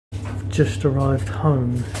just arrived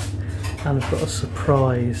home and I've got a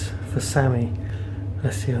surprise for Sammy.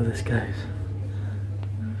 Let's see how this goes.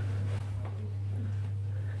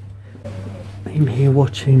 I'm here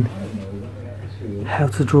watching how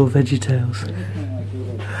to draw VeggieTales.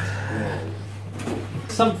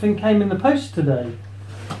 Something came in the post today.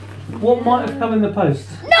 What might have come in the post?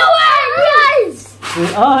 No eyes!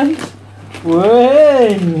 The eyes?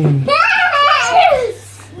 Wait!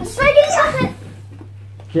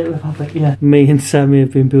 Get the puppet, yeah. Me and Sammy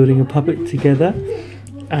have been building a puppet together,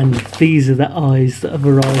 and these are the eyes that have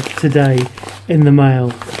arrived today in the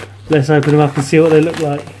mail. Let's open them up and see what they look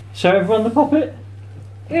like. Show everyone the puppet.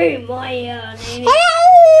 Hey, my name is...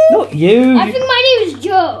 Not you. I think my name is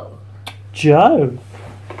Joe. Joe.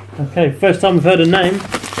 Okay, first time I've heard a name.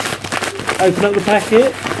 Open up the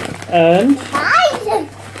packet and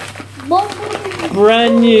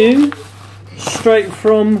brand new. Straight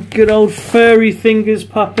from good old Furry Fingers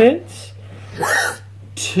puppets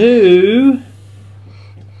to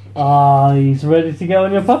eyes ready to go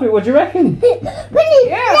on your puppet. What do you reckon? We need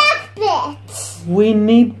black bits. We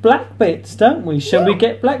need black bits, don't we? Shall we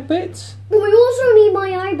get black bits? We also need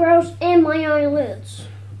my eyebrows and my eyelids.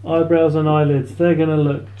 Eyebrows and eyelids. They're going to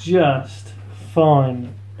look just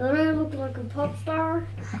fine. Don't I look like a pop star?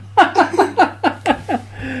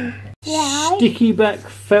 Sticky back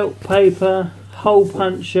felt paper, hole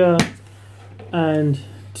puncher, and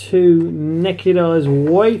two naked eyes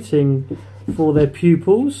waiting for their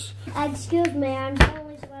pupils. Excuse me, I'm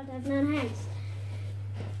always supposed to have 9 hands.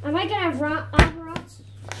 Am I gonna have eyebrows?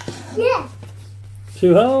 Yeah.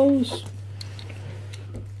 2 holes.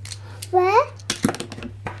 Where?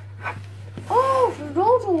 Oh, so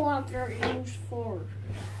those are what they're used for.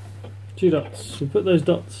 2 dots. We'll put those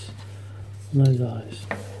dots on those eyes.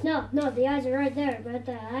 No, the eyes are right there, but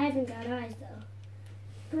I haven't got eyes though.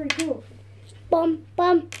 Pretty cool. Bum.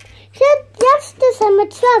 Just the same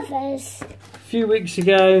as Travis. A few weeks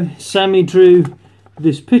ago, Sammy drew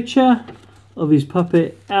this picture of his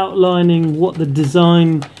puppet outlining what the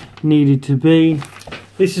design needed to be.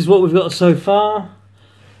 This is what we've got so far,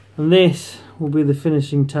 and this will be the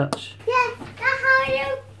finishing touch.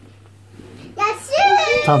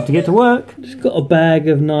 Time to get to work. Just got a bag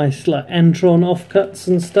of nice like Antron offcuts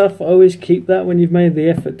and stuff. I always keep that when you've made the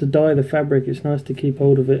effort to dye the fabric. It's nice to keep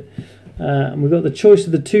hold of it. And we've got the choice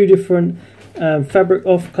of the 2 different fabric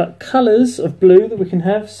offcut colours of blue that we can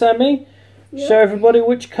have. Sammy, yep. Show everybody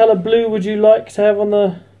which colour blue would you like to have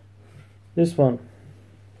on this one.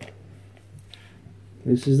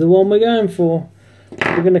 This is the one we're going for.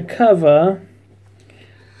 We're going to cover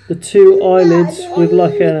the 2 eyelids with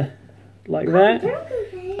like that.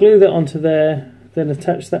 Glue that onto there, then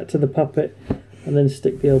attach that to the puppet, and then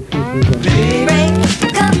stick the old pieces on.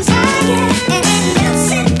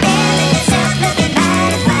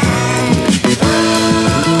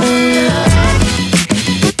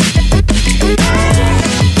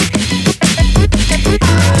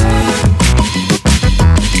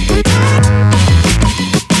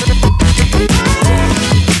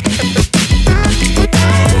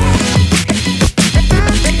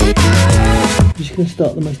 Going to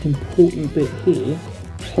start the most important bit here,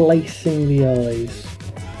 placing the eyes.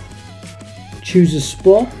 Choose a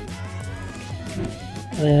spot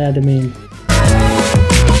and then add them in.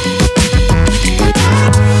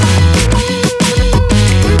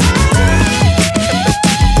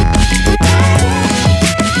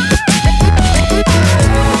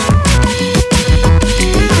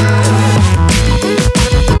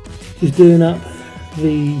 Just doing up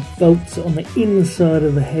the bolts on the inside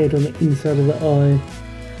of the head, on the inside of the eye,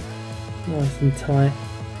 nice and tight.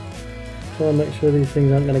 Try and make sure these things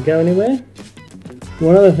aren't going to go anywhere.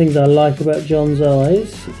 One of the things I like about John's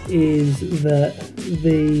eyes is that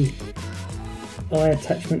the eye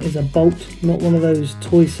attachment is a bolt, not one of those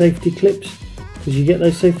toy safety clips, because you get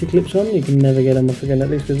those safety clips on, you can never get them off again, at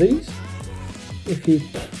least with these. If you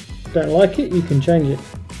don't like it, you can change it.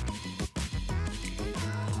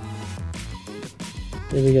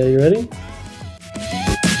 There we go, you ready?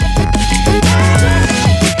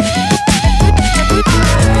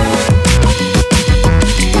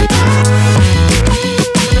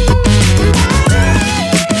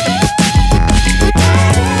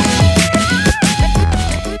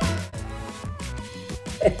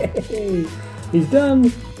 Hey, he's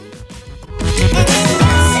done!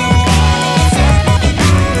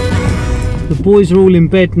 The boys are all in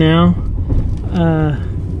bed now.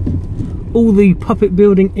 All the puppet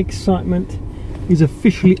building excitement is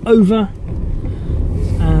officially over,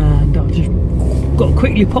 and I've just got to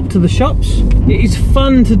quickly pop to the shops. It is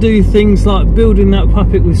fun to do things like building that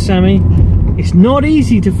puppet with Sammy. It's not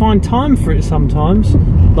easy to find time for it sometimes,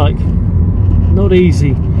 like, not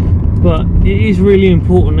easy, but it is really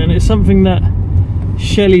important, and it's something that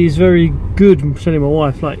Shelley is very good, Shelley, my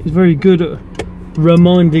wife, like, is very good at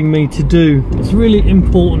reminding me to do. It's really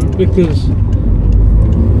important because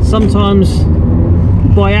sometimes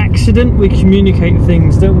by accident we communicate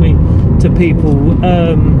things, don't we, to people.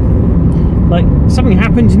 Like, something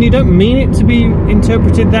happens and you don't mean it to be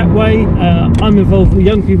interpreted that way. I'm involved with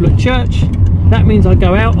young people at church. That means I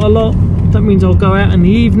go out a lot. That means I'll go out in the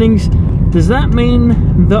evenings. Does that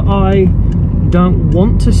mean that I don't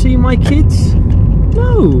want to see my kids?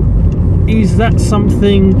 No. Is that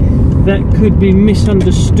something that could be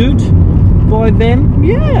misunderstood by them?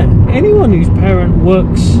 Yeah. Anyone whose parent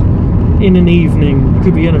works in an evening,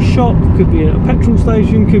 could be in a shop, could be at a petrol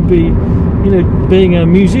station, could be, you know, being a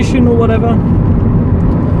musician or whatever.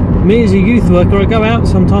 Me as a youth worker, I go out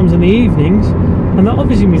sometimes in the evenings, and that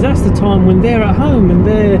obviously means that's the time when they're at home and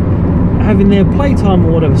they're having their playtime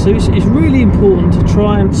or whatever. So it's really important to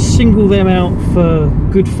try and single them out for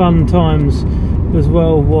good fun times as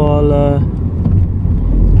well, while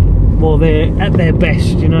they're at their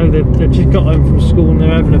best. You know, they've just got home from school and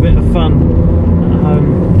they're having a bit of fun at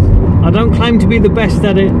home. I don't claim to be the best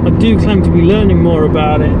at it. I do claim to be learning more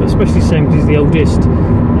about it, especially Sam, because he's the oldest.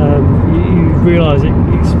 You realise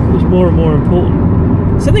it's more and more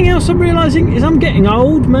important. Something else I'm realising is I'm getting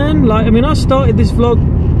old, man. Like, I mean, I started this vlog,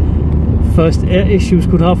 first issue was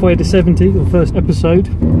called Halfway to 70, or first episode.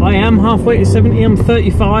 I am halfway to 70, I'm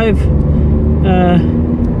 35.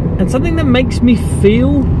 And something that makes me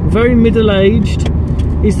feel very middle-aged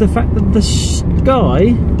is the fact that the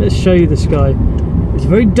sky, let's show you the sky, it's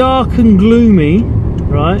very dark and gloomy,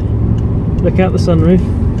 right? Look out the sunroof.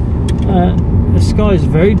 The sky is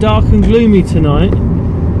very dark and gloomy tonight,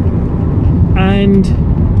 and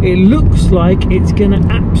it looks like it's going to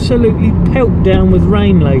absolutely pelt down with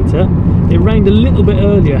rain later. It rained a little bit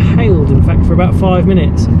earlier, hailed in fact for about 5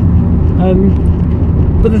 minutes.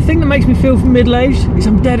 But the thing that makes me feel middle-aged is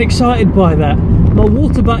I'm dead excited by that. My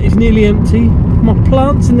water butt is nearly empty, my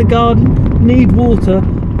plants in the garden need water,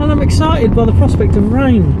 and I'm excited by the prospect of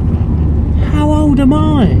rain. How old am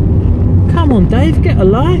I? Come on, Dave, get a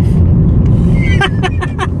life.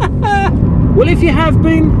 Well, if you have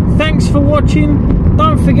been, thanks for watching.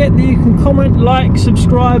 Don't forget that you can comment, like,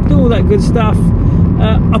 subscribe, do all that good stuff.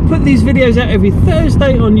 I put these videos out every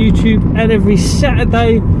Thursday on YouTube and every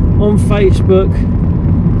Saturday on Facebook.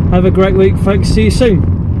 Have a great week, folks. See you soon.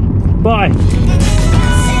 Bye.